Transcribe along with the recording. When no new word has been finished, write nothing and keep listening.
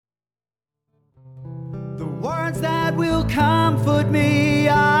words that will comfort me,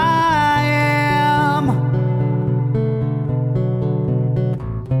 I am.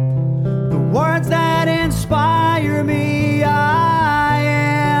 The words that inspire me, I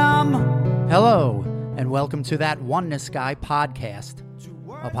am. Hello, and welcome to That Oneness Guy podcast,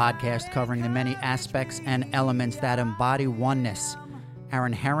 a podcast covering the many aspects and elements that embody oneness, our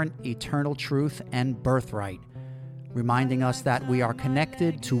inherent eternal truth and birthright, reminding us that we are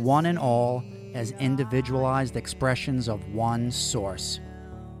connected to one and all as individualized expressions of one source.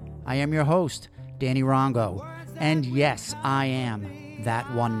 I am your host, Danny Rongo, and yes, I am that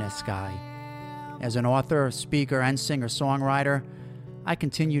oneness guy. As an author, speaker, and singer-songwriter, I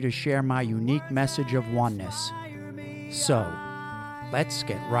continue to share my unique message of oneness. So, let's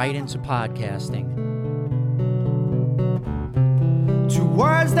get right into podcasting. To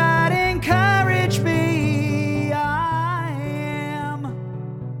words that encourage me, I am.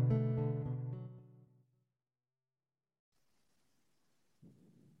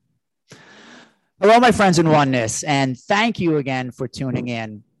 Hello, my friends in oneness, and thank you again for tuning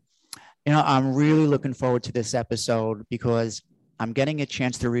in. You know, I'm really looking forward to this episode because I'm getting a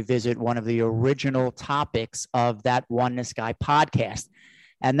chance to revisit one of the original topics of That Oneness Guy podcast.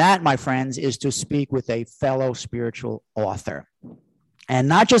 And that, my friends, is to speak with a fellow spiritual author. And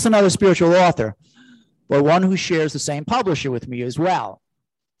not just another spiritual author, but one who shares the same publisher with me as well.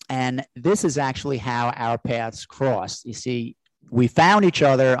 And this is actually how our paths crossed. You see, we found each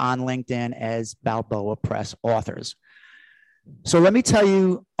other on LinkedIn as Balboa Press authors. So let me tell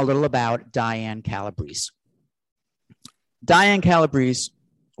you a little about Diane Calabrese. Diane Calabrese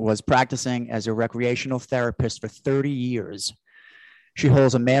was practicing as a recreational therapist for 30 years. She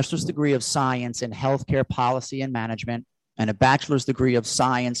holds a master's degree of science in healthcare policy and management and a bachelor's degree of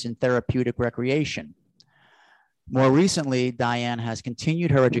science in therapeutic recreation. More recently, Diane has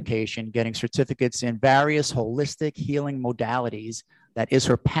continued her education, getting certificates in various holistic healing modalities that is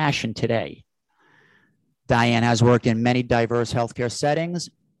her passion today. Diane has worked in many diverse healthcare settings.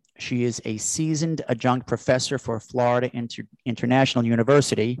 She is a seasoned adjunct professor for Florida International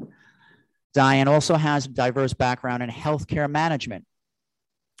University. Diane also has a diverse background in healthcare management.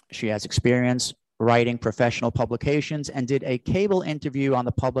 She has experience writing professional publications and did a cable interview on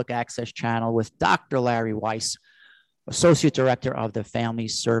the public access channel with Dr. Larry Weiss, Associate Director of the Family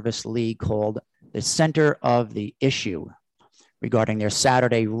Service League, called the Center of the Issue, regarding their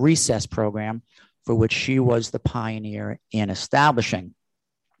Saturday recess program, for which she was the pioneer in establishing.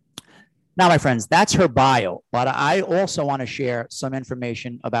 Now, my friends, that's her bio, but I also want to share some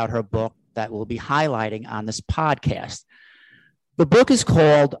information about her book that we'll be highlighting on this podcast. The book is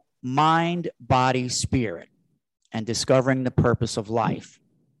called Mind, Body, Spirit, and Discovering the Purpose of Life.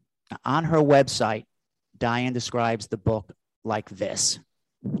 Now, on her website, Diane describes the book like this,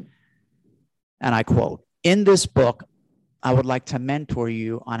 and I quote, "In this book, I would like to mentor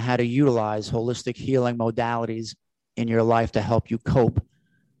you on how to utilize holistic healing modalities in your life to help you cope,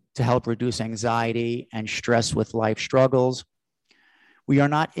 to help reduce anxiety and stress with life struggles. We are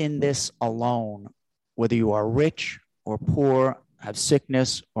not in this alone, whether you are rich or poor, have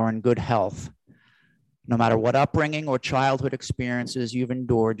sickness or in good health. No matter what upbringing or childhood experiences you've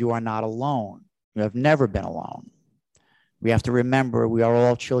endured, you are not alone. You have never been alone. We have to remember we are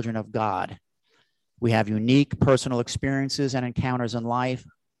all children of God. We have unique personal experiences and encounters in life,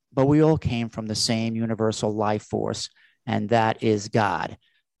 but we all came from the same universal life force, and that is God."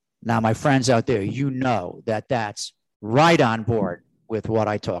 Now, my friends out there, you know that that's right on board with what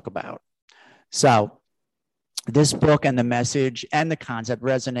I talk about. So this book and the message and the concept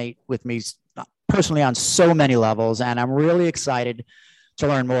resonate with me personally on so many levels, and I'm really excited to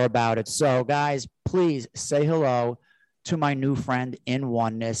learn more about it. So, guys, please say hello to my new friend in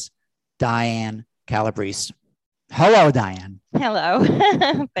oneness, Diane Calabrese. Hello, Diane. Hello.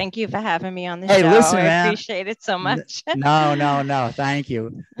 Thank you for having me on the Hey, show. listen, I man. appreciate it so much. No. Thank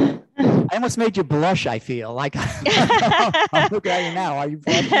you. I almost made you blush, I feel. Like, I'm looking at you now. Are you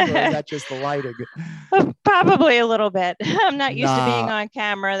blushing, or is that just the lighting? Probably a little bit. I'm not used to being on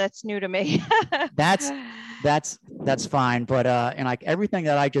camera. That's new to me. That's fine. But and like everything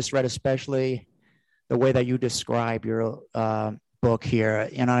that I just read, especially the way that you describe your book here,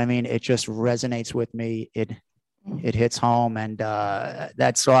 you know what I mean? It just resonates with me. It hits home, and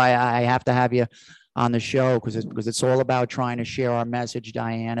that's why I have to have you on the show, because it's all about trying to share our message,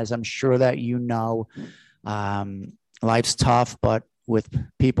 Diane. As I'm sure that you know, life's tough, but with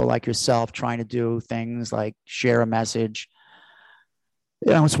people like yourself trying to do things like share a message,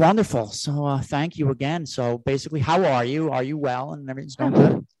 you know, it's wonderful. So thank you again. So basically, how are you? Are you well and everything's going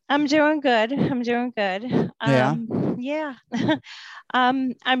good? I'm doing good. I'm doing good. Yeah. Yeah.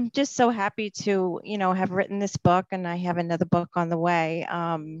 I'm just so happy to, have written this book, and I have another book on the way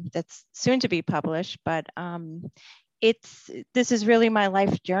that's soon to be published. But this is really my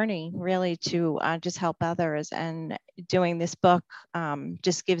life journey, really, to just help others. And doing this book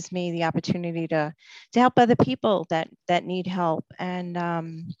just gives me the opportunity to help other people that need help. And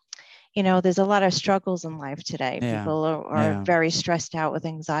there's a lot of struggles in life today. Yeah. People are very stressed out with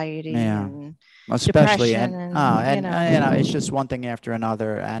anxiety and especially depression, and it's just one thing after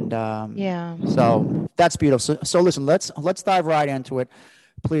another. And yeah. so that's beautiful. So listen, let's dive right into it,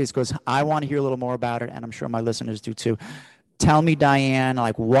 please, because I want to hear a little more about it, and I'm sure my listeners do too. Tell me, Diane,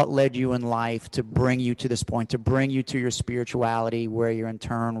 like what led you in life to bring you to this point, to bring you to your spirituality, where you're in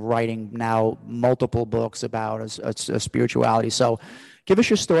turn writing now multiple books about a spirituality. So give us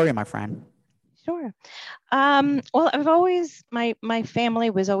your story, my friend. Sure. Well, my family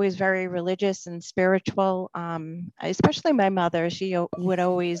was always very religious and spiritual, especially my mother. She would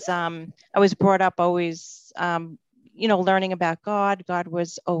always, I was brought up always, learning about God. God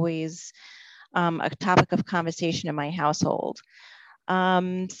was always a topic of conversation in my household.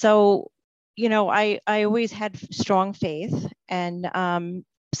 So, I always had strong faith. And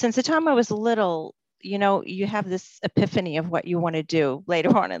since the time I was little, you have this epiphany of what you want to do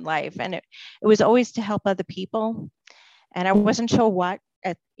later on in life. And it was always to help other people. And I wasn't sure what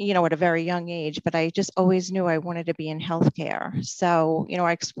at a very young age, but I just always knew I wanted to be in healthcare. So,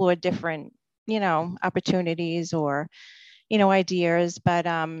 I explored different, opportunities or, ideas, but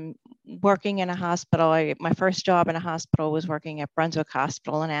working in a hospital, my first job in a hospital was working at Brunswick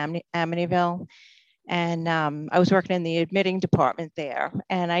Hospital in Amityville. And I was working in the admitting department there.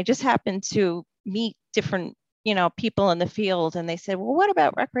 And I just happened to meet different, people in the field. And they said, well, what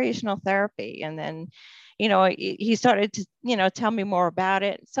about recreational therapy? And then, he started to, tell me more about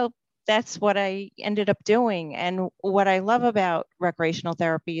it. So that's what I ended up doing. And what I love about recreational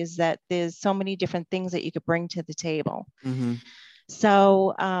therapy is that there's so many different things that you could bring to the table. Mm-hmm.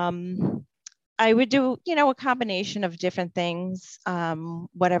 So I would do, a combination of different things,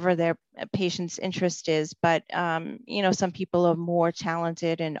 whatever their patient's interest is. But, some people are more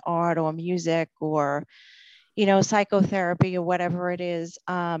talented in art or music or, psychotherapy or whatever it is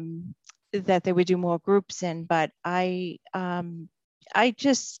that they would do more groups in. But I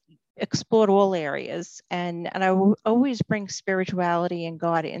just explored all areas, and I always bring spirituality and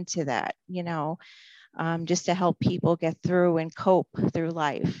God into that, just to help people get through and cope through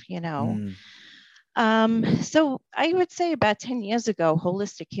life, So I would say about 10 years ago,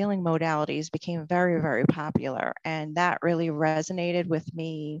 holistic healing modalities became very, very popular. And that really resonated with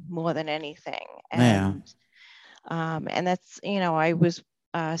me more than anything. And, and that's, I was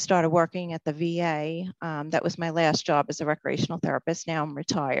started working at the VA. That was my last job as a recreational therapist. Now I'm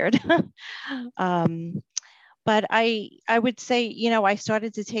retired. But I would say, I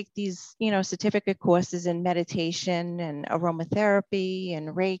started to take these, certificate courses in meditation and aromatherapy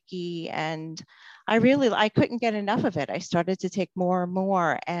and Reiki, and I couldn't get enough of it. I started to take more and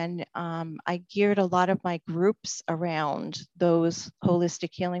more, and I geared a lot of my groups around those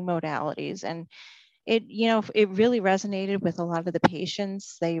holistic healing modalities. And it really resonated with a lot of the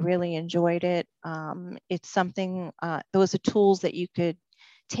patients. They really enjoyed it. It's something, those are tools that you could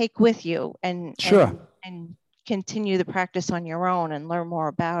take with you and continue the practice on your own and learn more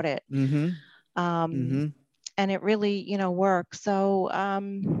about it. Mm-hmm. And it really, works. So,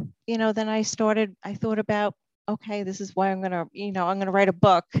 then I thought about, okay, this is why I'm going to write a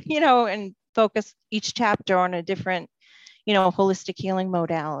book, and focus each chapter on a different, holistic healing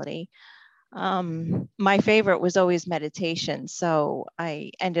modality. My favorite was always meditation. So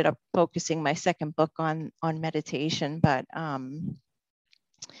I ended up focusing my second book on meditation, but,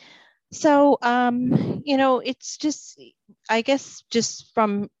 so, it's just, I guess, just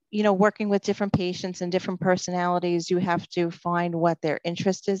from, working with different patients and different personalities, you have to find what their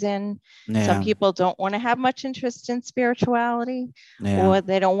interest is in. Yeah. Some people don't want to have much interest in spirituality, or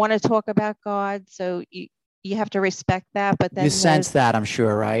they don't want to talk about God. So you have to respect that. But then you sense that, I'm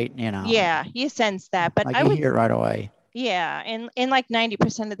sure, right? Yeah, you sense that. But I would hear it right away. Yeah. And in like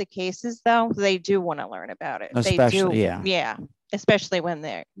 90% of the cases, though, they do want to learn about it. Especially, they do. Yeah. Especially when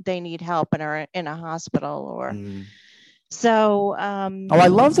they need help and are in a hospital or so. I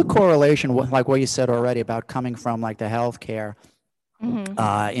love the correlation with like what you said already about coming from like the healthcare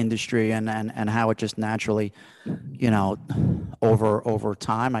industry and how it just naturally, over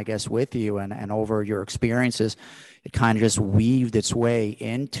time, I guess, with you and over your experiences, it kind of just weaved its way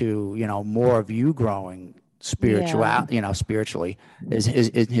into, more of you growing spiritual, spiritually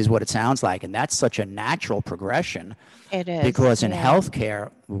is what it sounds like. And that's such a natural progression. It is. Because in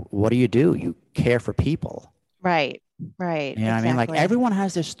healthcare, what do? You care for people. Right. Right. You know what I mean? Like everyone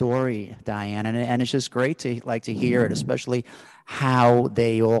has their story, Diane, and it's just great to hear it, especially how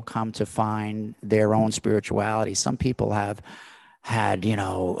they all come to find their own spirituality. Some people have had,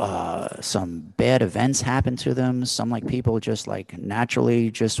 some bad events happen to them. Some like people just like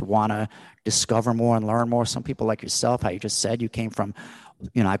naturally just want to discover more and learn more. Some people like yourself, how you just said you came from,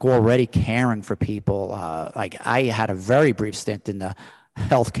 like already caring for people. Like I had a very brief stint in the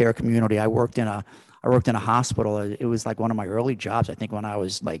healthcare community. I worked in a hospital. It was like one of my early jobs. I think when I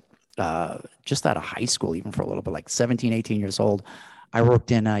was like just out of high school, even for a little bit, like 17, 18 years old, I worked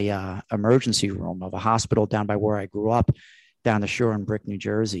in a emergency room of a hospital down by where I grew up, down the shore in Brick, New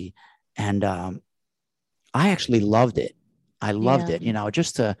Jersey. And I actually loved it. I loved it,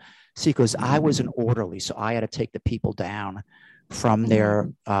 just to see, because I was an orderly. So I had to take the people down from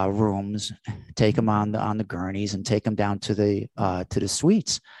their rooms, take them on the gurneys and take them down to the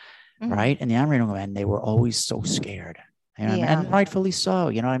suites. Right. And the operating room, and they were always so scared. And rightfully so,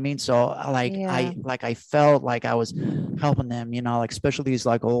 you know what I mean? So I felt like I was helping them, like especially these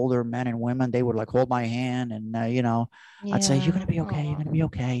like older men and women. They would like hold my hand and I'd say, you're gonna be okay, you're gonna be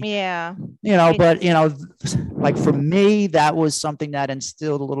okay. Yeah. But like for me, that was something that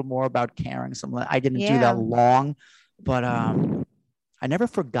instilled a little more about caring. Something I didn't do that long, but I never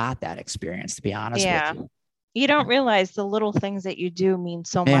forgot that experience, to be honest with you. You don't realize the little things that you do mean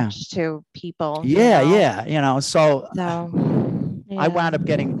so much to people. So I wound up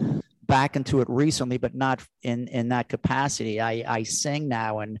getting back into it recently, but not in that capacity. I sing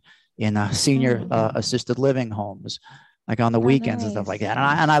now in senior assisted living homes, like on the weekends and stuff like that.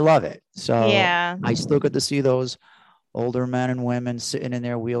 And I love it. So I still get to see those older men and women sitting in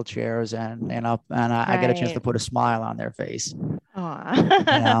their wheelchairs and I get a chance to put a smile on their face.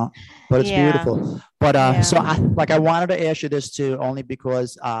 But it's beautiful. But so I wanted to ask you this too, only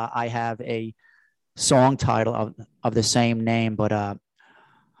because I have a song title of the same name, but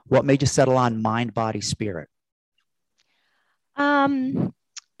what made you settle on Mind, Body, Spirit?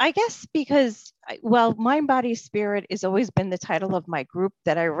 I guess because, Mind, Body, Spirit has always been the title of my group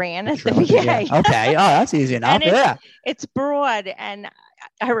that I ran at the VA. Yeah. Okay. Oh, that's easy enough. It's broad. And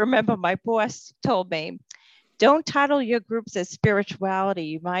I remember my boss told me, don't title your groups as spirituality.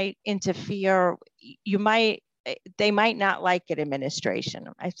 You might interfere. They might not like it, administration.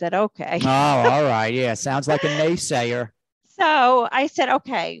 I said, okay. Oh, all right. Yeah. Sounds like a naysayer. So I said,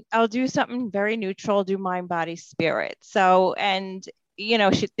 okay, I'll do something very neutral, do Mind, Body, Spirit. So, and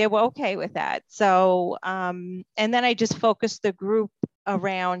they were okay with that. So, and then I just focused the group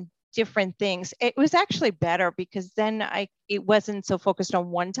around different things. It was actually better because then it wasn't so focused on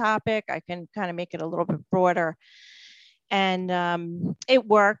one topic. I can kind of make it a little bit broader, and it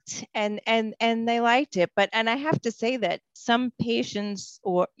worked, and they liked it. And I have to say that some patients,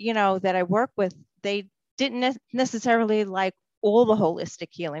 or that I work with, they didn't necessarily like all the holistic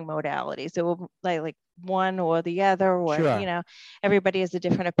healing modalities. It were like one or the other, or everybody has a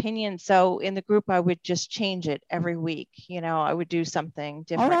different opinion. So in the group, I would just change it every week. I would do something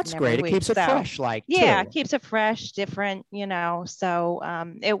different. Oh, that's great. It keeps it fresh, it keeps it fresh, different. So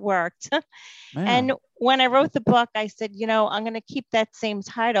it worked. And when I wrote the book, I said, I'm going to keep that same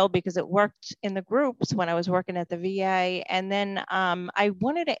title because it worked in the groups when I was working at the VA. And then I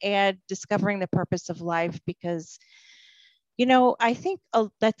wanted to add discovering the purpose of life because I think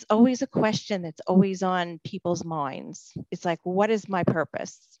that's always a question that's always on people's minds. It's like, what is my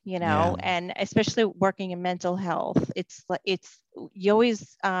purpose? And especially working in mental health, it's you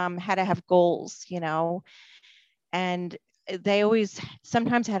always had to have goals, and they always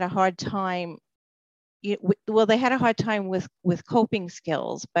sometimes had a hard time. They had a hard time with coping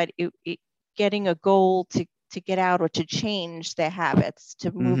skills, but getting a goal to get out or to change their habits,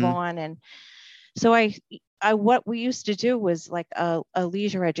 to move on. And so what we used to do was like a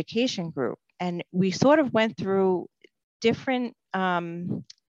leisure education group, and we sort of went through different,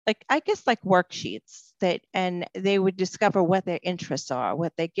 like worksheets and they would discover what their interests are,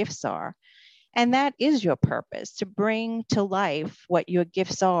 what their gifts are. And that is your purpose, to bring to life what your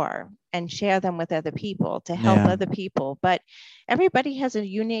gifts are and share them with other people, to help other people. But everybody has a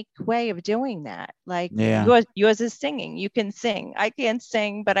unique way of doing that. Like yours is singing. You can sing. I can't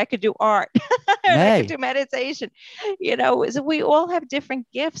sing, but I could do art. I could do meditation. So we all have different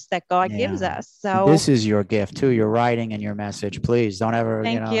gifts that God gives us. So this is your gift too, your writing and your message. Please don't ever,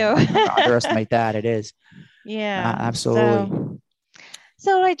 underestimate that. It is. Yeah. Absolutely.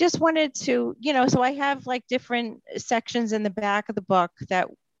 So I just wanted to, so I have like different sections in the back of the book that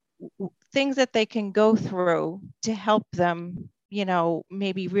things that they can go through to help them, you know,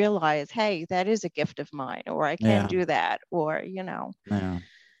 maybe realize, hey, that is a gift of mine, or I can do that, or, you know. Yeah.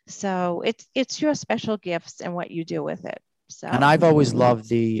 So it's your special gifts and what you do with it. So, and I've always loved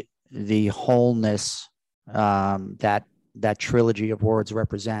the wholeness that trilogy of words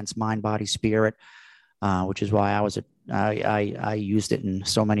represents: mind, body, spirit, which is why I used it in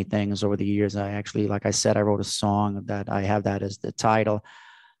so many things over the years. I actually, like I said, I wrote a song that I have that as the title.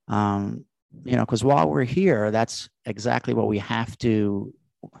 You know, because while we're here, that's exactly what we have to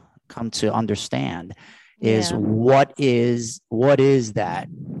come to understand is what is that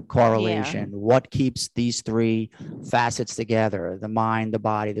correlation, what keeps these three facets together: the mind, the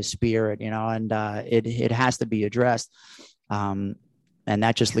body, the spirit, you know, and it has to be addressed. And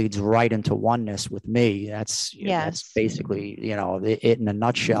that just leads right into oneness with me. That's basically, you know, it in a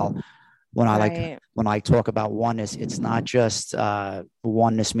nutshell. When I talk about oneness, it's not just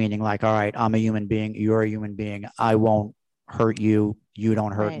oneness meaning like, all right, I'm a human being, you're a human being, I won't hurt you, you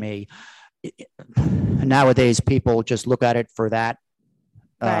don't hurt me. Nowadays, people just look at it for that.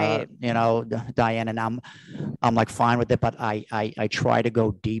 You know, Diane, and I'm like fine with it, but I try to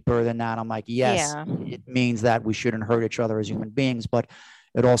go deeper than that. I'm like, yes, it means that we shouldn't hurt each other as human beings, but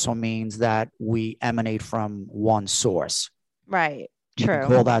it also means that we emanate from one source. Right. You can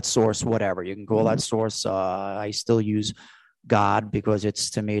call that source whatever. You can call that source. I still use God because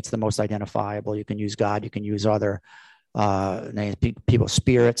to me, it's the most identifiable. You can use God. You can use other names, people,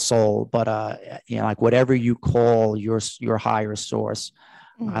 spirit, soul, but you know, like whatever you call your higher source.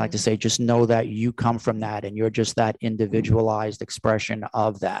 I like to say, just know that you come from that, and you're just that individualized expression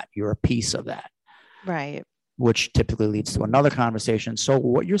of that. You're a piece of that. Right. Which typically leads to another conversation. So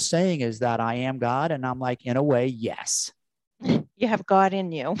what you're saying is that I am God, and I'm like, in a way, yes. You have God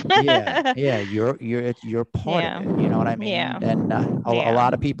in you. yeah, you're part of it. You know what I mean? And a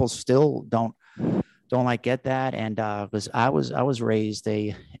lot of people still don't like get that. And because I was raised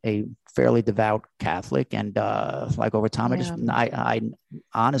a fairly devout Catholic, and like over time, I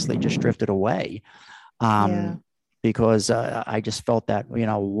honestly just drifted away, because I just felt that, you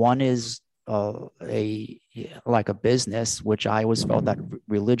know, one is like a business, which I always felt that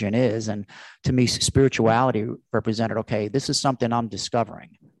religion is, and to me, spirituality represented, okay, this is something I'm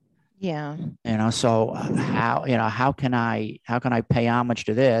discovering. You know, so how can I pay homage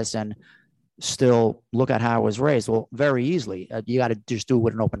to this and still look at how I was raised? Well, very easily. You got to just do it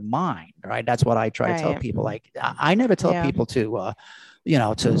with an open mind, right? That's what I try to tell people. Like, I never tell people to, you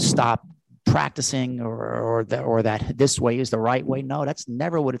know, to stop practicing or that this way is the right way. No, that's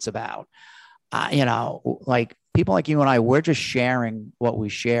never what it's about. You know, like people like you and I, we're just sharing what we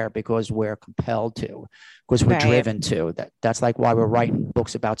share because we're compelled to, because we're driven to. That's like why we're writing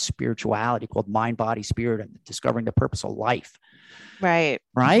books about spirituality called Mind, Body, Spirit, and Discovering the Purpose of Life. Right.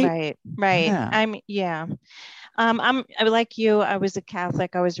 I'm like you. I was a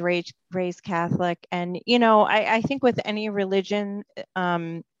Catholic. I was raised Catholic, and you know, I think with any religion,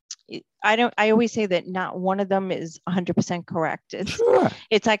 I always say that not one of them is 100% correct.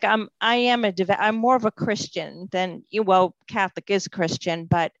 It's like I'm more of a Christian than Catholic is Christian,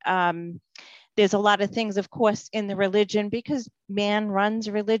 but there's a lot of things, of course, in the religion because man runs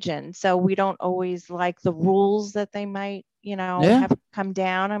religion. So we don't always like the rules that they might, you know, have come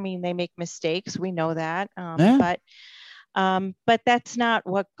down. I mean, they make mistakes. We know that. But that's not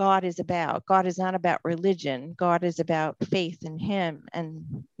what God is about. God is not about religion. God is about faith in him.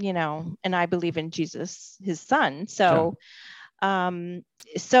 And, you know, and I believe in Jesus, his son. So,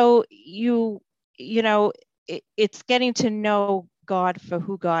 so you know, it's getting to know God for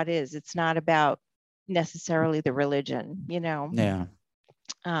who God is. It's not about necessarily the religion, you know?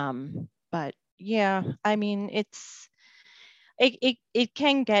 But yeah, I mean, it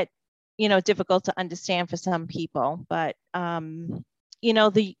can get, you know, difficult to understand for some people, but you know,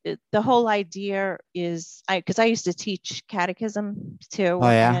 the whole idea is, because I used to teach catechism too.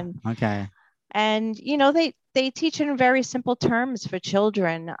 And you know, they teach it in very simple terms for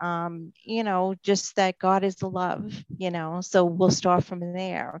children, you know, just that God is love, you know, so we'll start from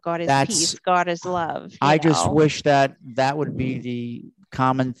there. God is peace, God is love. I just wish that would be the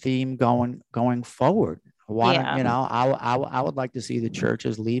common theme going forward. Why don't, you know, I would like to see the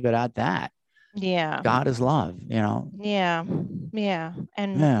churches leave it at that. God is love, you know.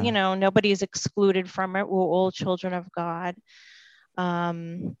 And you know, nobody's excluded from it. We're all children of God.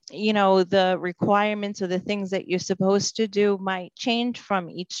 You know, the requirements or the things that you're supposed to do might change from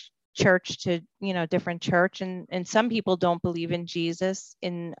each church to, you know, different church, and some people don't believe in Jesus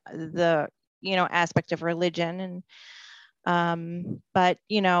in the, you know, aspect of religion, and but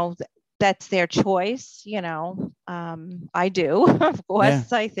you know, that's their choice, I do, of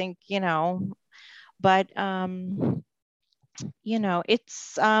course. I think, but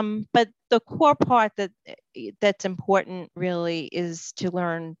it's but the core part that's important really is to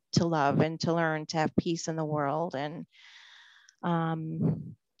learn to love and to learn to have peace in the world. And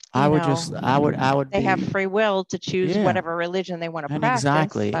I would they have free will to choose whatever religion they want to practice.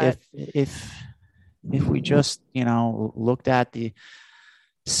 Exactly. But if we just, looked at the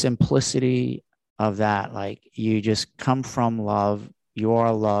simplicity of that, like, you just come from love, you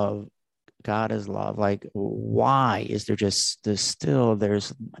are love, God is love. Like, why is there just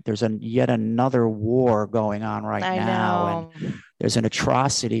there's yet another war going on right now, and there's an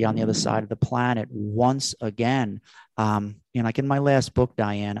atrocity on the other side of the planet once again. Like in my last book,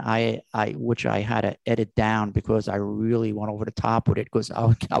 Diane, which I had to edit down because I really went over the top with it, because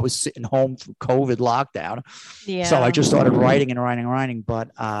I was sitting home through COVID lockdown. Yeah. So I just started writing.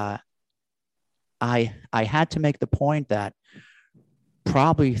 But I had to make the point that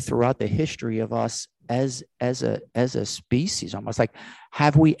probably throughout the history of us as a species, almost, like,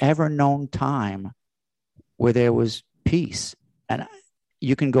 have we ever known time where there was peace? And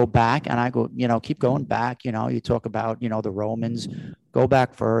you can go back, and I go, keep going back. You talk about, the Romans, go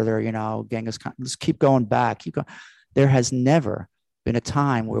back further, Genghis Khan, just keep going back. There has never been a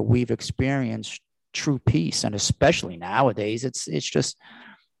time where we've experienced true peace. And especially nowadays, it's just,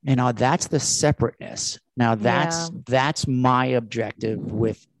 that's the separateness. Now that's my objective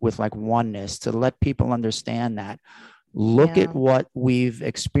with like oneness, to let people understand that. Look at what we've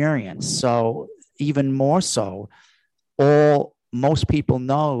experienced. So even more so, most people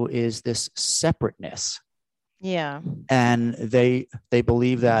know is this separateness. Yeah. And they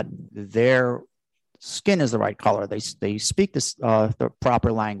believe that their skin is the right color. They speak the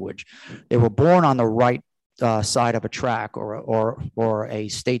proper language. They were born on the right side of a track or a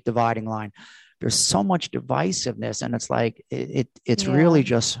state dividing line. There's so much divisiveness, and it's like it's really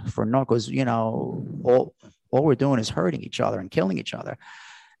just for no, because all we're doing is hurting each other and killing each other.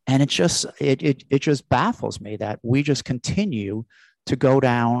 And it just baffles me that we just continue to go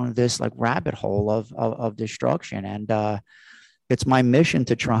down this like rabbit hole of destruction. And it's my mission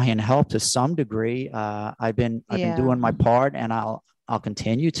to try and help to some degree. I've been doing my part, and I'll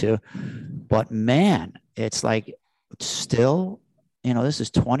continue to. But man, it's like still, this is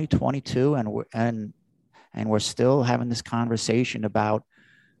 2022, and we're still having this conversation about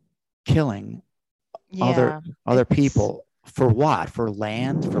killing other people. For what? For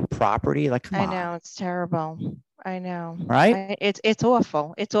land? For property? Like, come on. I know, it's terrible. I know. Right? It's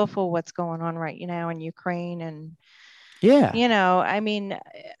awful. It's awful what's going on right now in Ukraine. And I mean,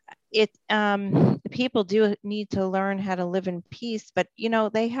 people do need to learn how to live in peace, but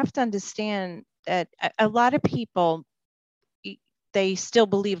they have to understand that a lot of people, they still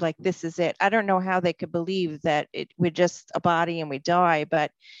believe like this is it. I don't know how they could believe that we're just a body and we die,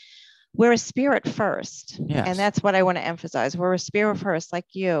 but we're a spirit first. Yes. And that's what I want to emphasize. We're a spirit first, like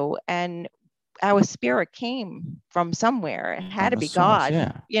you. And our spirit came from somewhere. It had to be God.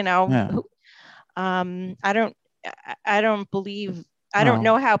 Yeah. I don't believe, I don't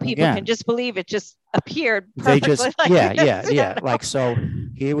know how people can just believe it just appeared perfectly. They just, like like, so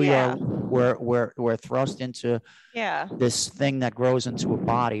here we are, we're thrust into this thing that grows into a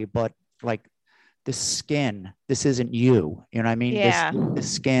body, but like, the skin, this isn't you. You know what I mean? The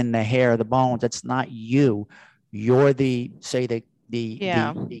skin, the hair, the bones, that's not you. You're the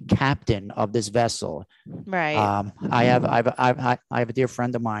captain of this vessel. Right. I have a dear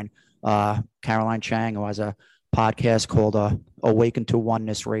friend of mine, Caroline Chang, who has a podcast called Awaken to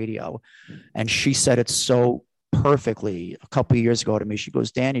Oneness Radio. And she said it so perfectly a couple of years ago to me. She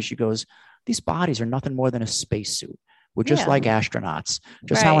goes, Danny, these bodies are nothing more than a spacesuit. We're just like astronauts.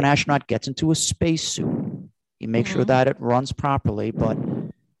 Just how an astronaut gets into a spacesuit. You make sure that it runs properly, but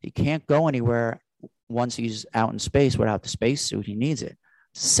he can't go anywhere once he's out in space without the spacesuit. He needs it.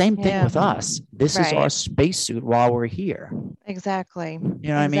 Same thing with us. This is our spacesuit while we're here. Exactly. You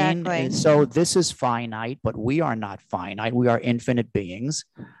know what I mean? And so this is finite, but we are not finite. We are infinite beings.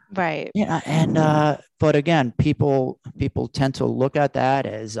 Right. Yeah. And but again, people tend to look at that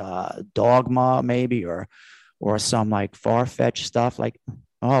as dogma, maybe, or some like far-fetched stuff, like,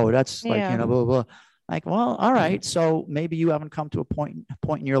 oh, that's like, blah, blah, blah. Like, well, all right. So maybe you haven't come to a point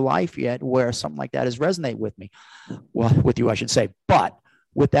in your life yet where something like that has resonated with me. Well, with you, I should say. But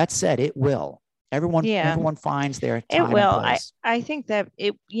with that said, it will. Everyone finds their time. It will. And place. I think that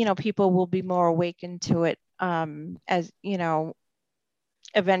people will be more awakened to it as,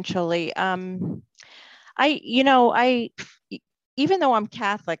 eventually. even though I'm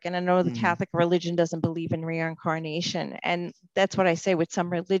Catholic, and I know the Mhm. Catholic religion doesn't believe in reincarnation, and that's what I say with some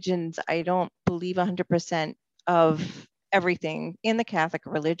religions, I don't believe 100% of everything in the Catholic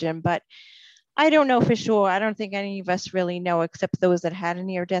religion, but I don't know for sure. I don't think any of us really know, except those that had a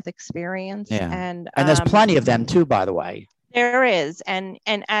near-death experience. Yeah. And there's plenty of them too, by the way. there is, and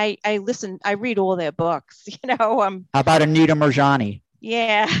I listen. I read all their books. You know, How about Anita Murjani?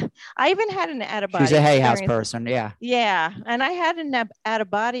 yeah. I even had an out-of-body. She's a Hay House experience. person. Yeah. Yeah, and I had an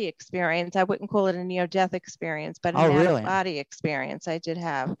out-of-body experience. I wouldn't call it a near-death experience, but an really? out-of-body experience I did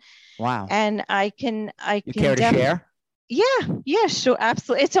have. Wow. And I can. You care to share? Yeah, sure,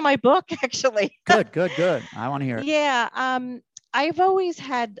 absolutely. It's in my book, actually. Good. I want to hear it. Yeah, I've always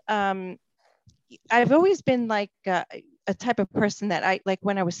been like a type of person that I like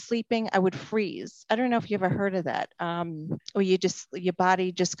when I was sleeping, I would freeze. I don't know if you ever heard of that. Or your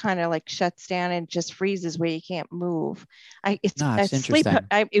body just kind of like shuts down and just freezes where you can't move. It's sleep.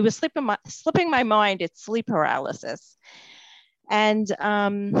 It was slipping my mind. It's sleep paralysis. And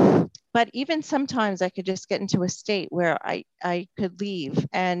but even sometimes I could just get into a state where I could leave.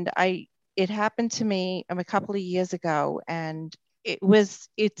 And it happened to me a couple of years ago, and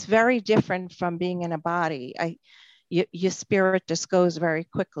it's very different from being in a body. Your spirit just goes very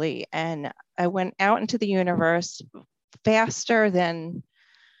quickly. And I went out into the universe faster than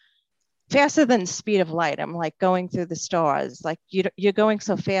the speed of light. I'm like going through the stars. Like you're going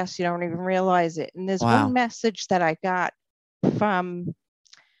so fast, you don't even realize it. And there's one message that I got from,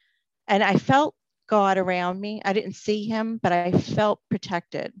 and I felt God around me. I didn't see him, but I felt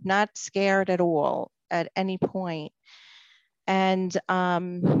protected, not scared at all at any point. And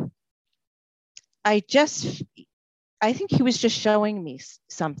I think he was just showing me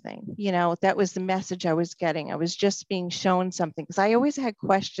something, you know. That was the message I was getting. I was just being shown something, because I always had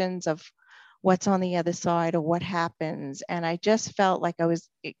questions of what's on the other side or what happens. And I just felt like I was,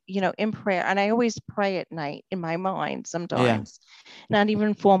 you know, in prayer. And I always pray at night in my mind sometimes, not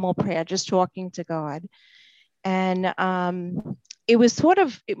even formal prayer, just talking to God. And it was sort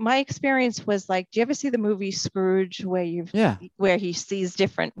of, my experience was like, do you ever see the movie Scrooge where he sees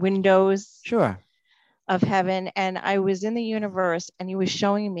different windows? Sure. Of heaven? And I was in the universe, and he was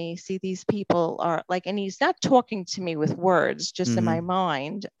showing me, see, these people are like, and he's not talking to me with words, just in my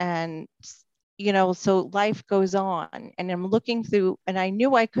mind. And, you know, so life goes on, and I'm looking through, and I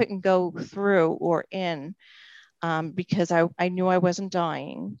knew I couldn't go through or in because I knew I wasn't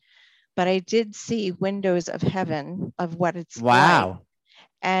dying, but I did see windows of heaven of what it's like.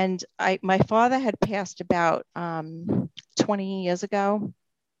 And my father had passed about 20 years ago.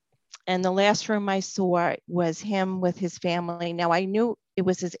 And the last room I saw was him with his family. Now, I knew it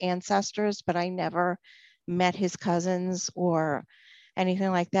was his ancestors, but I never met his cousins or anything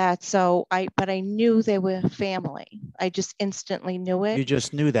like that. But I knew they were family. I just instantly knew it. You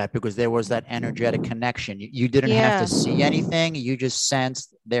just knew that because there was that energetic connection. You didn't have to see anything. You just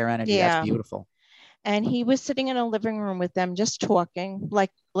sensed their energy. That's beautiful. And he was sitting in a living room with them, just talking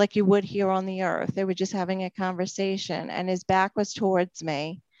like you would here on the earth. They were just having a conversation, and his back was towards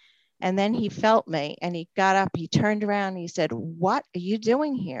me. And then he felt me, and he got up, he turned around, and he said, "What are you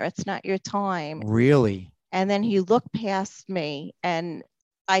doing here? It's not your time." Really? And then he looked past me, and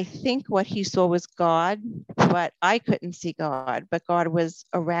I think what he saw was God, but I couldn't see God, but God was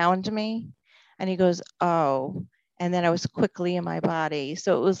around me. And he goes, "Oh." And then I was quickly in my body.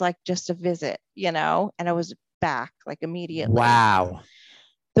 So it was like just a visit, you know, and I was back like immediately. Wow.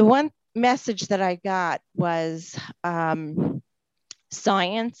 The one message that I got was,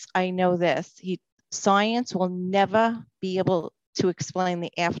 science, I know this. Science will never be able to explain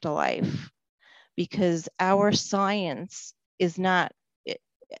the afterlife, because our science is not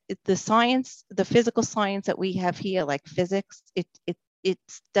the physical science that we have here, like physics. It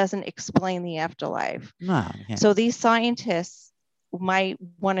doesn't explain the afterlife. No. So these scientists might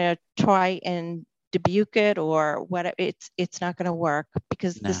want to try and debunk it or whatever. It's not going to work,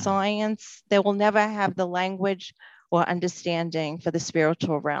 because the science, they will never have the language or understanding for the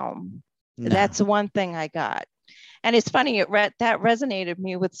spiritual realm. That's one thing I got. And it's funny, that resonated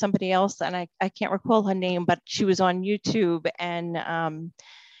me with somebody else, and I can't recall her name, but she was on YouTube, and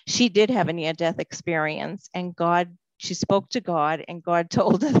she did have a near-death experience, and she spoke to God, and God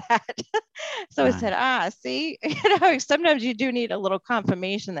told her that. So I said, see, you know, sometimes you do need a little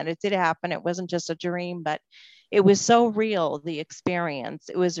confirmation that it did happen. It wasn't just a dream, but it was so real, the experience.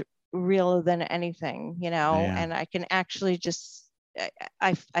 It was realer than anything, you know. And I can actually just,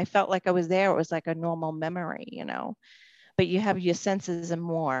 I felt like I was there. It was like a normal memory, you know, but you have your senses and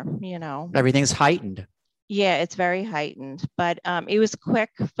more, you know. Everything's heightened. Yeah, it's very heightened, but it was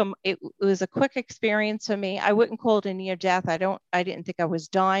quick. It was a quick experience for me. I wouldn't call it a near death. I didn't think I was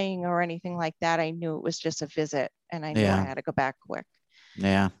dying or anything like that. I knew it was just a visit, and I knew I Yeah. had to go back quick.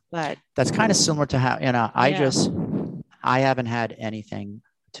 Yeah. But That's kind of similar to how, yeah. I haven't had anything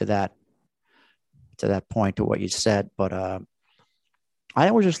to that point to what you said, but I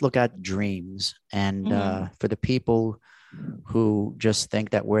always just look at dreams, and for the people who just think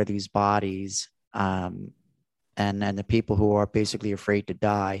that we're these bodies, and the people who are basically afraid to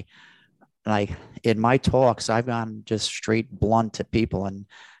die, like in my talks, I've gone just straight blunt to people and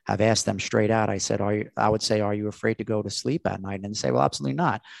have asked them straight out. I would say, are you afraid to go to sleep at night? And they say, well, absolutely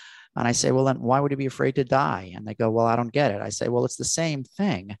not. And I say, well, then why would you be afraid to die? And they go, well, I don't get it. I say, well, it's the same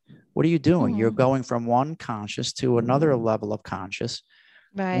thing. What are you doing? You're going from one conscious to another level of conscious,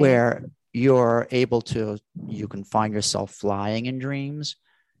 Right. where you can find yourself flying in dreams.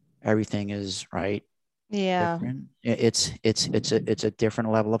 Everything is right. Yeah. Different. It's a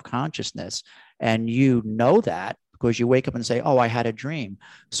different level of consciousness, and you know that because you wake up and say, oh, I had a dream.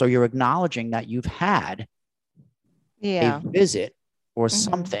 So you're acknowledging that you've had a visit or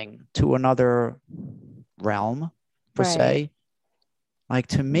something to another realm, per se. Like,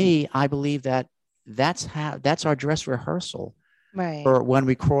 to me, I believe that's our dress rehearsal. Right. Or when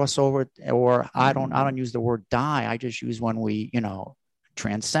we cross over, or I don't use the word die. I just use when we,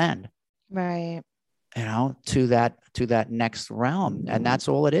 transcend. Right. To that next realm. And that's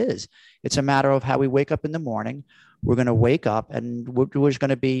all it is. It's a matter of how we wake up in the morning. We're going to wake up and we're just going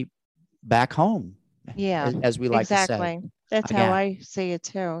to be back home. Yeah. As we like to say. Exactly. That's Again. how I see it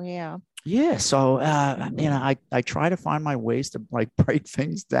too. Yeah. Yeah. So, I try to find my ways to like break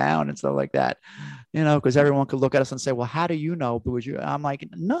things down and stuff like that, because everyone could look at us and say, well, how do you know? Because I'm like,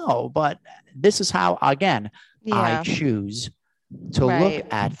 no, but this is how, again, I choose to look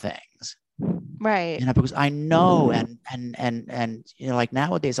at things. Right. Because I know, and like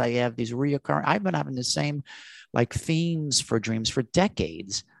nowadays I have these reoccurring, I've been having the same like themes for dreams for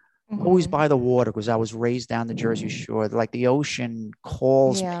decades. Always by the water, because I was raised down the Jersey Shore. Like the ocean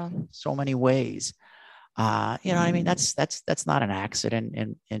calls me in so many ways. I mean, that's not an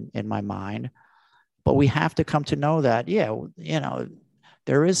accident in my mind. But we have to come to know that,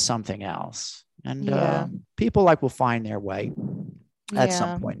 there is something else. And people will find their way at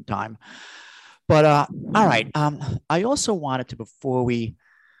some point in time. But all right. I also wanted to, before we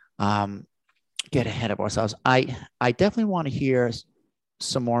get ahead of ourselves, I definitely want to hear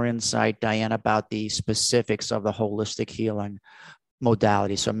some more insight, Diane, about the specifics of the holistic healing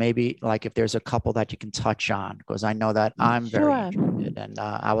modality. So maybe like if there's a couple that you can touch on, because I know that I'm very interested, and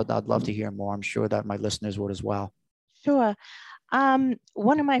I'd love to hear more. I'm sure that my listeners would as well. Sure.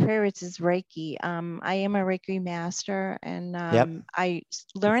 One of my favorites is Reiki. I am a Reiki master, and I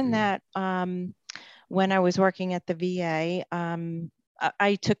learned that when I was working at the VA.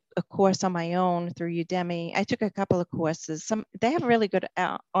 I took a course on my own through Udemy. I took a couple of courses. They have really good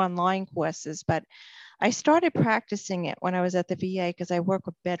online courses, but I started practicing it when I was at the VA because I work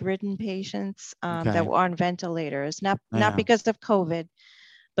with bedridden patients that were on ventilators, not because of COVID,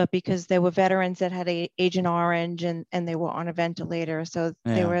 but because they were veterans that had Agent Orange and they were on a ventilator. So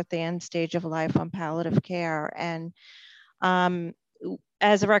they were at the end stage of life on palliative care. And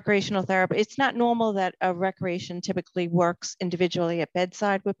as a recreational therapist, it's not normal that a recreation typically works individually at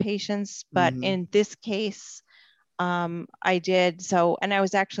bedside with patients, but in this case, I did. So, and I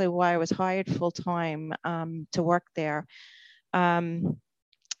was actually why I was hired full time to work there.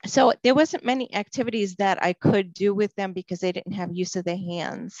 So there wasn't many activities that I could do with them because they didn't have use of their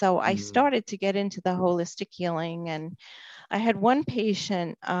hands. So I started to get into the holistic healing, and I had one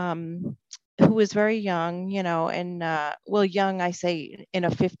patient who was very young, and young, I say in her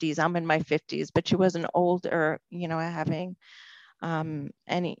 50s, I'm in my 50s, but she wasn't older, having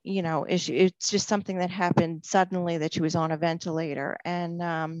any, issue. It's just something that happened suddenly that she was on a ventilator.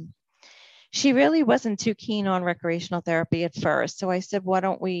 And she really wasn't too keen on recreational therapy at first. So I said, why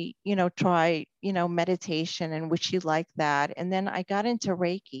don't we, try, meditation, and would she like that? And then I got into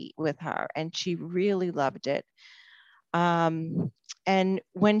Reiki with her, and she really loved it. And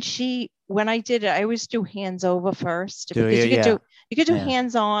when I did it, I always do hands over first, because you could do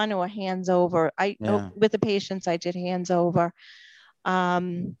hands on or hands over. With the patients, I did hands over.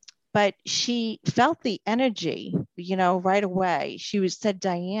 But she felt the energy, right away. She said,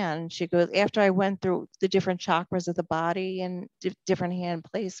 Diane, she goes, after I went through the different chakras of the body and different hand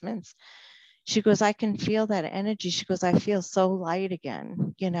placements, she goes, I can feel that energy. She goes, I feel so light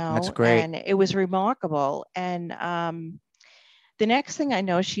again, That's great. And it was remarkable. And the next thing I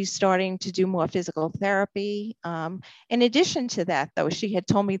know, she's starting to do more physical therapy. In addition to that, though, she had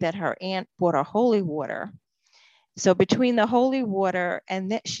told me that her aunt bought her holy water So between the holy water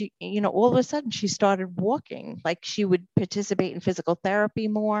and that, she, all of a sudden she started walking, like she would participate in physical therapy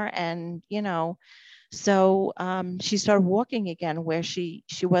more. And, so she started walking again, where she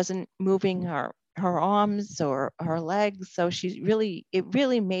wasn't moving her arms or her legs. So it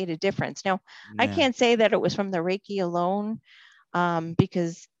really made a difference. Now, I can't say that it was from the Reiki alone,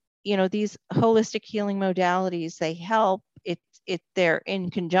 because, these holistic healing modalities, they help. They're in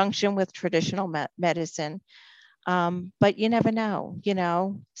conjunction with traditional medicine. But you never know,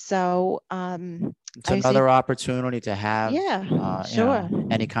 so it's another opportunity to have sure,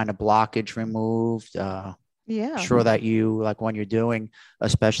 any kind of blockage removed. Sure that you, like when you're doing,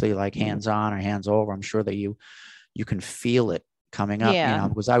 especially like hands-on or hands-over, I'm sure that you can feel it coming up,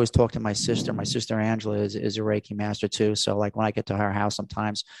 because I was talking to my sister Angela is a Reiki master too. So like when I get to her house,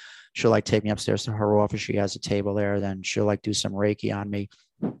 sometimes she'll like take me upstairs to her office. She has a table there, then she'll like do some Reiki on me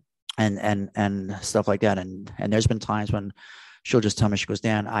and stuff like that. And there's been times when she'll just tell me, she goes,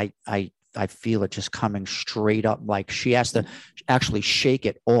 Dan, I feel it just coming straight up. Like she has to actually shake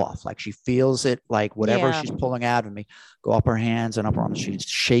it off. Like she feels it, like whatever she's pulling out of me, go up her hands and up her arms. She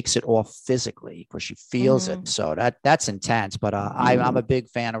shakes it off physically because she feels it. So that's intense. But I'm a big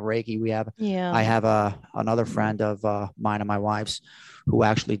fan of Reiki. I have another friend of mine and my wife's who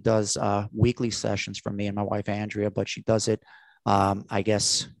actually does weekly sessions for me and my wife, Andrea, but she does it, I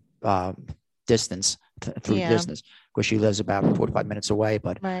guess, distance through distance, because she lives about 45 minutes away.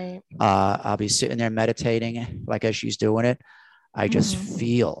 But I'll be sitting there meditating, like as she's doing it, I just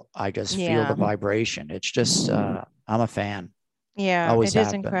feel the vibration. It's just I'm a fan. Always it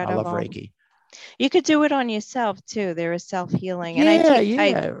is incredible. I love Reiki. You could do it on yourself too. There is self-healing, and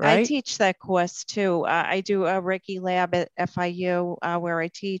I teach that course too. I do a Reiki lab at FIU where I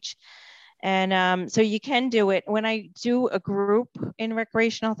teach. And so you can do it. When I do a group in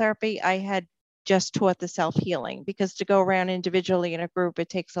recreational therapy, I had just taught the self-healing, because to go around individually in a group, it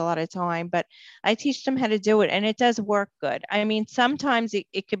takes a lot of time, but I teach them how to do it, and it does work good. I mean, sometimes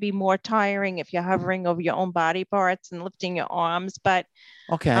it could be more tiring if you're hovering over your own body parts and lifting your arms, but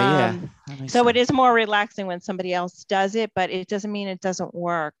so it is more relaxing when somebody else does it, but it doesn't mean it doesn't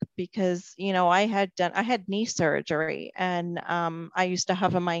work, because I had knee surgery, and I used to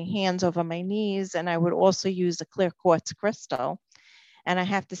hover my hands over my knees, and I would also use a clear quartz crystal. And I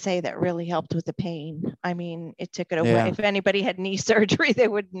have to say that really helped with the pain. I mean, it took it away. If anybody had knee surgery, they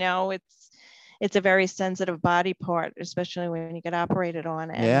would know it's a very sensitive body part, especially when you get operated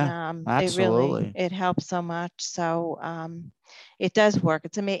on. And absolutely. It helps so much. So it does work.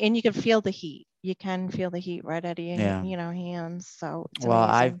 It's amazing. And you can feel the heat. You can feel the heat right out of your hands. So it's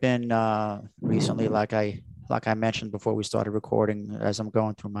amazing. I've been recently, like I mentioned before we started recording, as I'm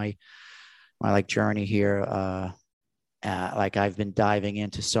going through my like journey here, like I've been diving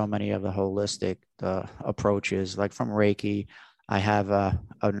into so many of the holistic approaches, like from Reiki. I have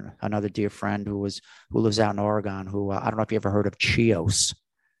another dear friend who lives out in Oregon, who I don't know if you ever heard of Chios,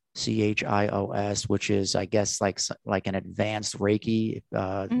 CHIOS, which is, I guess, like an advanced Reiki,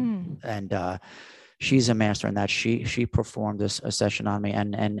 and she's a master in that. She performed a session on me,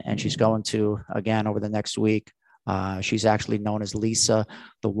 and she's going to again over the next week. She's actually known as Lisa,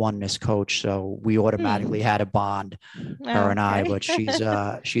 the oneness coach. So we automatically had a bond, her and I, but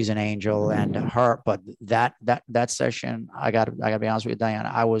she's an angel, and but that session, I gotta be honest with you, Diane,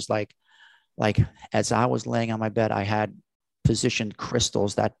 I was like as I was laying on my bed, I had positioned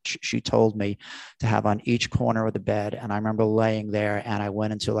crystals that she told me to have on each corner of the bed. And I remember laying there, and I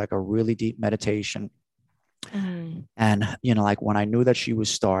went into like a really deep meditation. And like when I knew that she was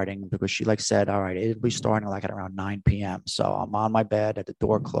starting, because she like said, all right, it'll be starting like at around 9 p.m. So I'm on my bed at the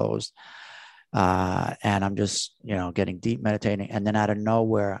door closed, and I'm just getting deep meditating, and then out of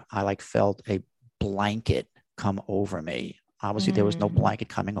nowhere I like felt a blanket come over me. Obviously there was no blanket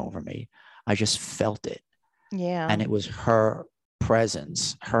coming over me, I just felt it, and it was her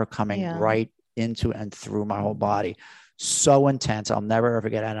presence, her coming right into and through my whole body. So intense. I'll never ever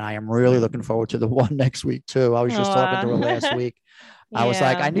forget it. And I am really looking forward to the one next week too. I was just talking to her last week. I was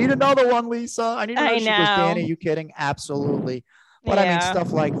like, I need another one, Lisa. I need another. She goes, Danny, are you kidding? Absolutely. But I mean,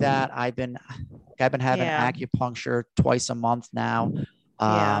 stuff like that. I've been having acupuncture twice a month now.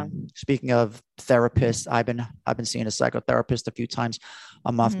 Speaking of therapists, I've been seeing a psychotherapist a few times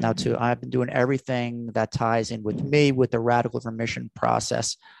a month now too. I've been doing everything that ties in with me with the radical remission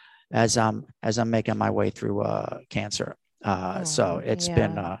process as I'm making my way through cancer. So it's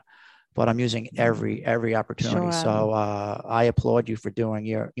been, but I'm using every opportunity. Sure. So I applaud you for doing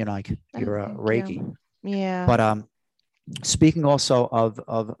your Reiki. Yeah. But speaking also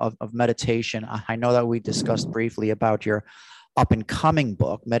of meditation, I know that we discussed briefly about your up and coming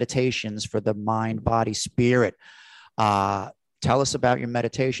book, Meditations for the Mind, Body, Spirit. Tell us about your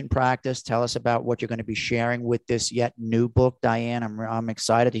meditation practice. Tell us about what you're going to be sharing with this yet new book, Diane. I'm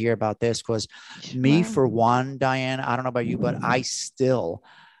excited to hear about this because me, for one, Diane, I don't know about you, but I still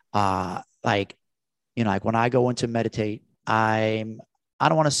like, like when I go into meditate, I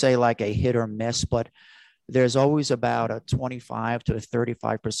don't want to say like a hit or miss, but there's always about a 25 to a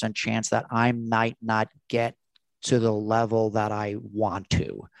 35% chance that I might not get to the level that I want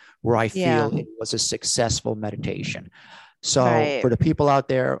to, where I feel it was a successful meditation. So for the people out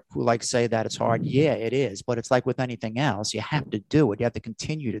there who like say that it's hard, yeah, it is. But it's like with anything else, you have to do it. You have to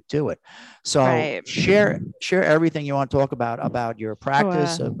continue to do it. So share everything you want to talk about your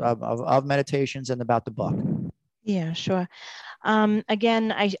practice of meditations and about the book. Yeah, sure.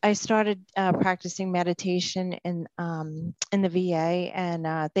 Again, I started practicing meditation in the VA,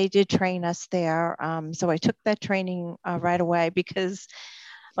 and they did train us there. So I took that training right away because,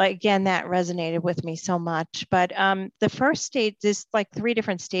 like, again, that resonated with me so much. But the first stage is like 3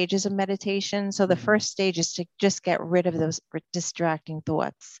 different stages of meditation. So the first stage is to just get rid of those distracting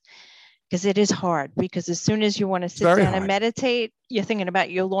thoughts, because it is hard, because as soon as you want to sit down and meditate, you're thinking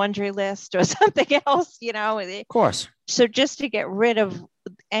about your laundry list or something else, Of course. So just to get rid of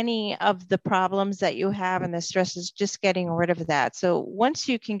any of the problems that you have and the stresses, just getting rid of that. So once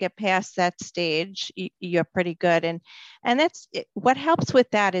you can get past that stage, you're pretty good. And that's what helps with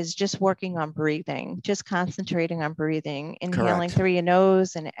that is just working on breathing, just concentrating on breathing, inhaling through your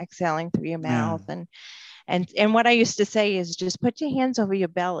nose and exhaling through your mouth. And what I used to say is just put your hands over your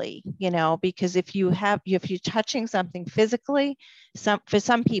belly, because if you're touching something physically, for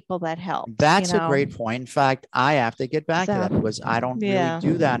some people that helps. That's a great point. In fact, I have to get back to that because I don't really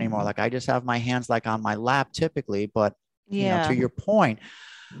do that anymore. Like I just have my hands like on my lap typically, but to your point,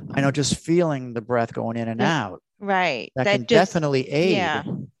 I know just feeling the breath going in and out. Right. That can definitely aid.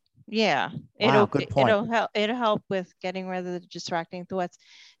 Yeah. Wow, good point. It'll help with getting rid of the distracting thoughts.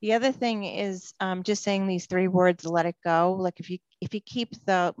 The other thing is just saying these 3 words, let it go. Like if you keep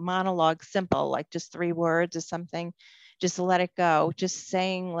the monologue simple, like just 3 words or something, just let it go. Just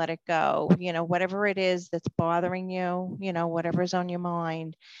saying, let it go, whatever it is that's bothering you, whatever's on your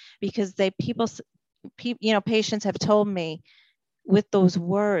mind, because patients have told me with those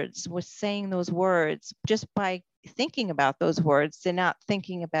words, with saying those words, just by thinking about those words, they're not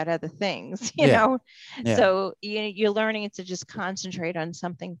thinking about other things, know. Yeah. So you're learning to just concentrate on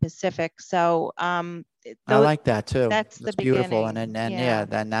something specific. So I like that too. That's the beautiful, and then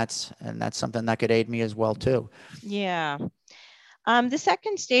that's something that could aid me as well too. Yeah. The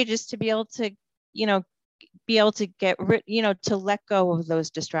second stage is to be able to, get rid, to let go of those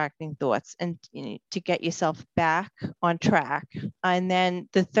distracting thoughts and to get yourself back on track. And then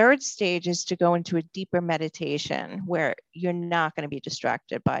the third stage is to go into a deeper meditation where you're not going to be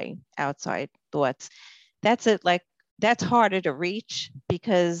distracted by outside thoughts. That's harder to reach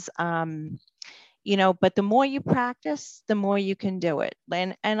because, but the more you practice, the more you can do it.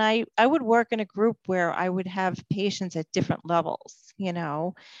 And I would work in a group where I would have patients at different levels,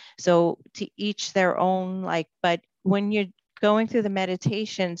 so to each their own, but when you're going through the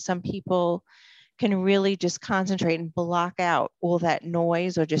meditation, some people can really just concentrate and block out all that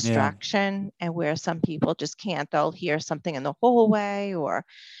noise or distraction, and where some people just can't. They'll hear something in the hallway or,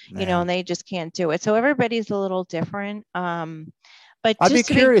 and they just can't do it. So everybody's a little different. But I'd be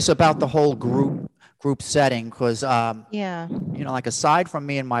curious about the whole group setting because, like aside from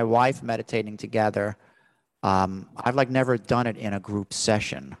me and my wife meditating together, I've never done it in a group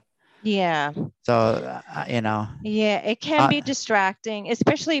session. Yeah. So, Yeah, it can be distracting,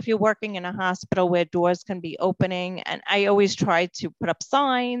 especially if you're working in a hospital where doors can be opening. And I always try to put up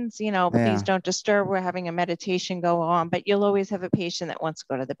signs, please don't disturb. We're having a meditation go on, but you'll always have a patient that wants to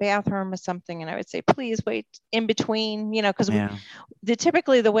go to the bathroom or something. And I would say, please wait in between, because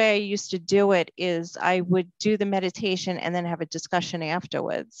typically the way I used to do it is I would do the meditation and then have a discussion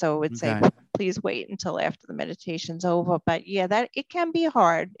afterwards. So I would say, please wait until after the meditation's over. But that it can be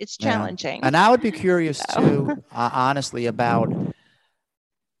hard. It's challenging. And I would be curious too, honestly, about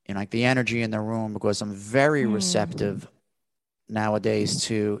the energy in the room, because I'm very receptive nowadays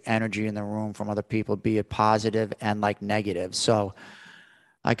to energy in the room from other people, be it positive and negative. So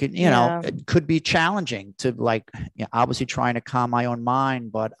I could, it could be challenging to obviously trying to calm my own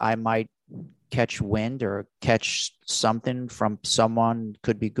mind, but I might catch wind or catch something from someone,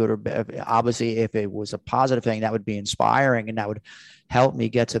 could be good or bad. Obviously, if it was a positive thing, that would be inspiring and that would help me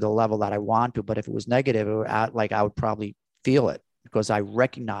get to the level that I want to. But if it was negative, I would probably feel it. because I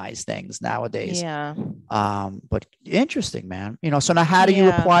recognize things nowadays. Yeah. But interesting, man. So now how do you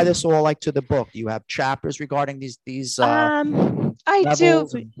apply this all like to the book? Do you have chapters regarding these I do.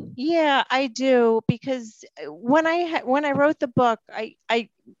 levels? Yeah, I do, because when I wrote the book,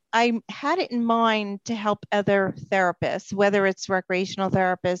 I had it in mind to help other therapists, whether it's recreational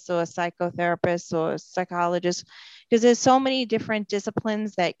therapists or psychotherapists or psychologists, because there's so many different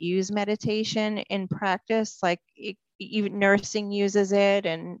disciplines that use meditation in practice, like even nursing uses it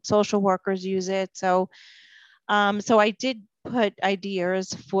and social workers use it. So I did put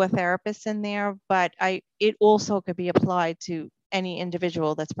ideas for therapists in there, but it also could be applied to any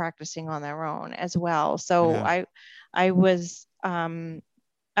individual that's practicing on their own as well. So Yeah. I was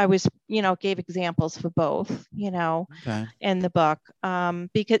gave examples for both, Okay. in the book,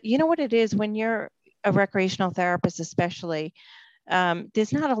 because you know what it is when you're a recreational therapist, especially.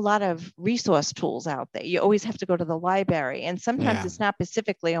 There's not a lot of resource tools out there. You always have to go to the library, and sometimes it's not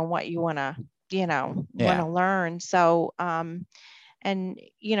specifically on what you want to, want to learn. So, and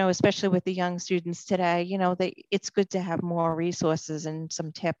especially with the young students today, it's good to have more resources and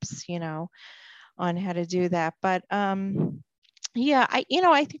some tips, on how to do that. But yeah,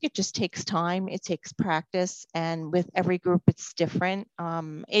 I think it just takes time. It takes practice, and with every group, it's different.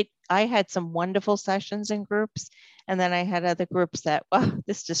 I had some wonderful sessions in groups, and then I had other groups that,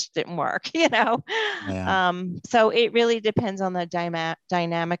 this just didn't work, Yeah. So it really depends on the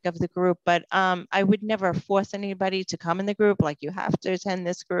dynamic of the group. But I would never force anybody to come in the group, like you have to attend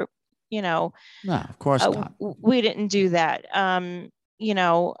this group. No, of course not. We didn't do that.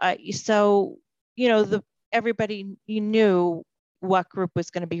 So everybody knew what group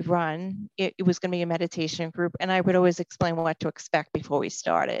was going to be run. It was going to be a meditation group, and I would always explain what to expect before we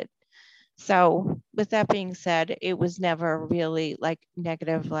started. So with that being said, it was never really like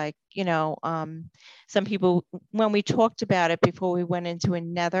negative, like, some people, when we talked about it before we went into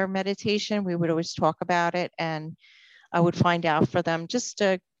another meditation, we would always talk about it, and I would find out for them just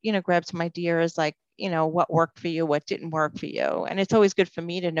to, grab some ideas, like, what worked for you, what didn't work for you. And it's always good for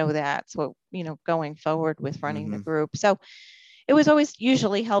me to know that. So, going forward with running the group. So it was always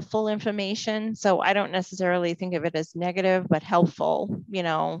usually helpful information. So I don't necessarily think of it as negative, but helpful,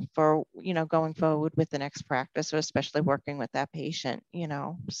 for, going forward with the next practice, or especially working with that patient,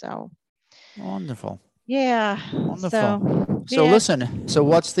 so. Wonderful. Yeah. Wonderful. So yeah. listen, so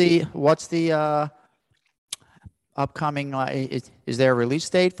what's the upcoming, is there a release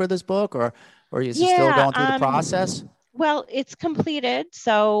date for this book, or is it still going through the process? Well, it's completed.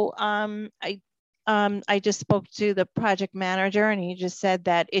 So I just spoke to the project manager, and he just said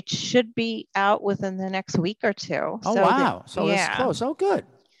that it should be out within the next week or two. Oh, so wow. So it's close. Oh, good.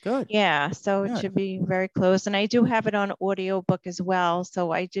 Good. Yeah. So it should be very close. And I do have it on audiobook as well.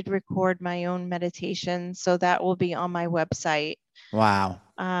 So I did record my own meditation. So that will be on my website. Wow.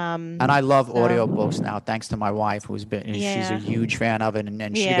 And I love audiobooks now, thanks to my wife, who's been, she's a huge fan of it.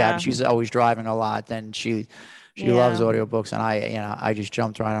 And she's always driving a lot. And she loves audiobooks, and I just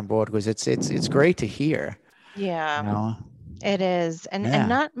jumped right on board because it's great to hear. Yeah. It is. And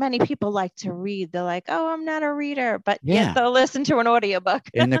not many people like to read. They're like, oh, I'm not a reader, but yet they'll listen to an audiobook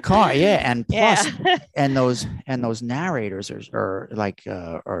in the car. Yeah. And plus, and those narrators are like,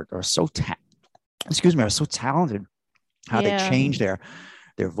 are so are so talented, how they change their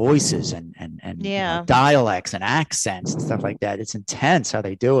voices and dialects and accents and stuff like that. It's intense how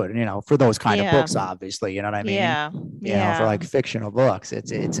they do it, for those kind of books, obviously, you know what I mean? For like fictional books,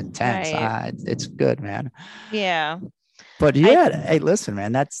 it's intense. Right. It's good, man. Yeah. But hey, listen,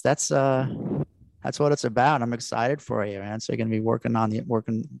 man, that's what it's about. I'm excited for you, man. So you're going to be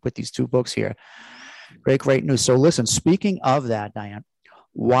working with these two books here. Great news. So listen, speaking of that, Diane,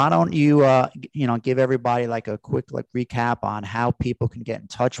 why don't you, give everybody like a quick recap on how people can get in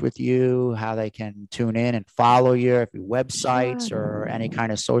touch with you, how they can tune in and follow you, if your websites or any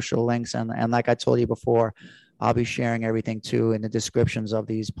kind of social links. And like I told you before, I'll be sharing everything too in the descriptions of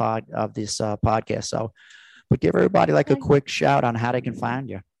this podcast. So, but give everybody like a quick shout on how they can find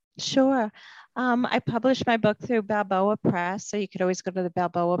you. Sure. I published my book through Balboa Press, so you could always go to the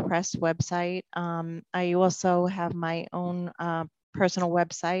Balboa Press website. I also have my own personal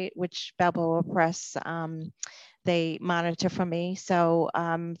website, which Balboa Press, they monitor for me. So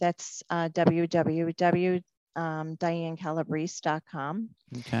that's www.dianecalabrese.com.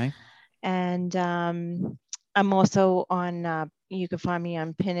 Okay. And I'm also on, you can find me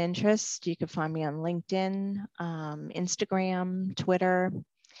on Pinterest. You can find me on LinkedIn, Instagram, Twitter.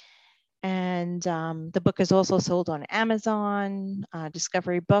 And the book is also sold on Amazon,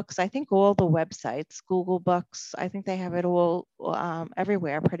 Discovery Books. I think all the websites, Google Books, I think they have it all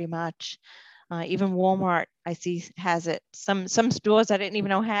everywhere pretty much. Even Walmart, I see, has it. Some stores I didn't even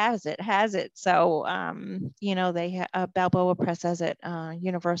know has it. So, they Balboa Press has it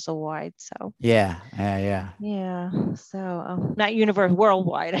universal wide. So Yeah. So not universal,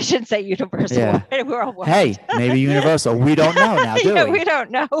 worldwide. I shouldn't say universal wide, worldwide. Hey, maybe universal. We don't know now, do we? We don't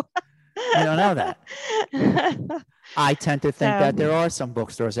know. We don't know that. I tend to think that there are some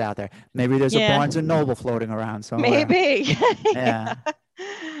bookstores out there. Maybe there's a Barnes and Noble floating around somewhere. Maybe. Yeah.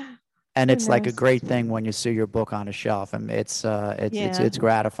 And it's like a great thing when you see your book on a shelf, and it's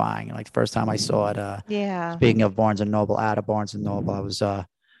gratifying. Like the first time I saw it, speaking of Barnes and Noble, out of Barnes and Noble, I was,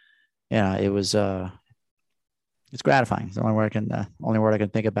 it's gratifying. It's the only word I can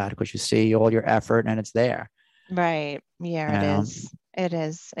think about it, because you see all your effort and it's there. Right. Yeah, it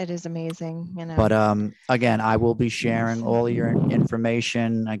is. It is amazing, But again, I will be sharing all of your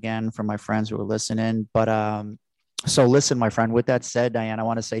information again for my friends who are listening. But so listen, my friend, with that said, Diane, I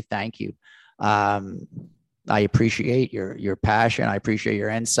want to say thank you. I appreciate your passion. I appreciate your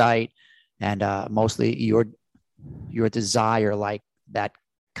insight, and mostly your desire, like that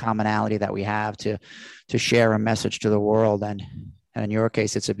commonality that we have to share a message to the world. And in your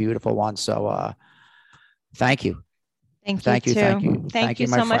case, it's a beautiful one. So thank you. Thank you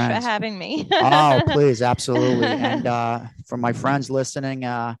so much for having me. Oh, please. Absolutely. And for my friends listening,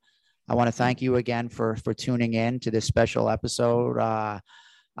 I want to thank you again for tuning in to this special episode.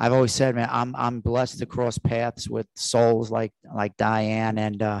 I've always said, man, I'm blessed to cross paths with souls like Diane.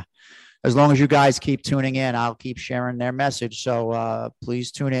 And as long as you guys keep tuning in, I'll keep sharing their message. So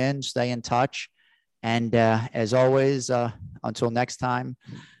please tune in, stay in touch. And as always, until next time,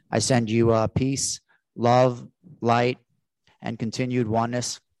 I send you peace, love, light, and continued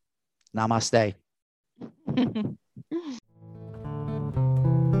oneness. Namaste.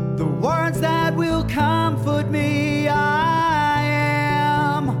 The words that will comfort me, I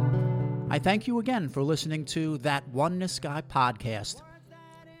am. I thank you again for listening to That Oneness Guy podcast.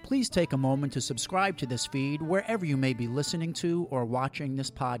 Please take a moment to subscribe to this feed wherever you may be listening to or watching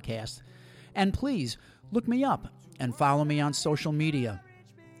this podcast. And please look me up and follow me on social media.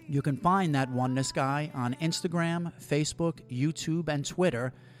 You can find That Oneness Guy on Instagram, Facebook, YouTube, and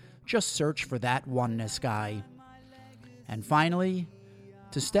Twitter. Just search for That Oneness Guy. And finally,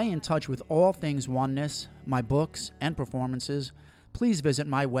 to stay in touch with all things oneness, my books, and performances, please visit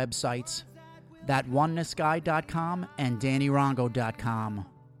my websites, thatonenessguy.com and dannyrongo.com.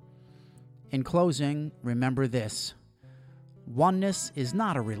 In closing, remember this: oneness is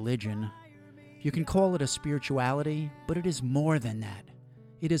not a religion. You can call it a spirituality, but it is more than that.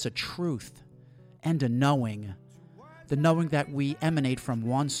 It is a truth and a knowing. The knowing that we emanate from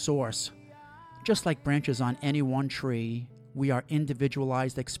one source. Just like branches on any one tree, we are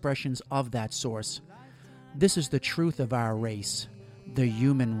individualized expressions of that source. This is the truth of our race, the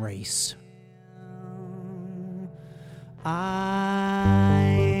human race.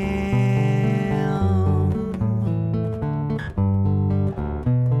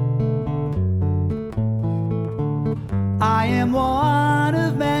 I am one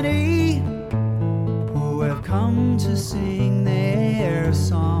of many who have come to sing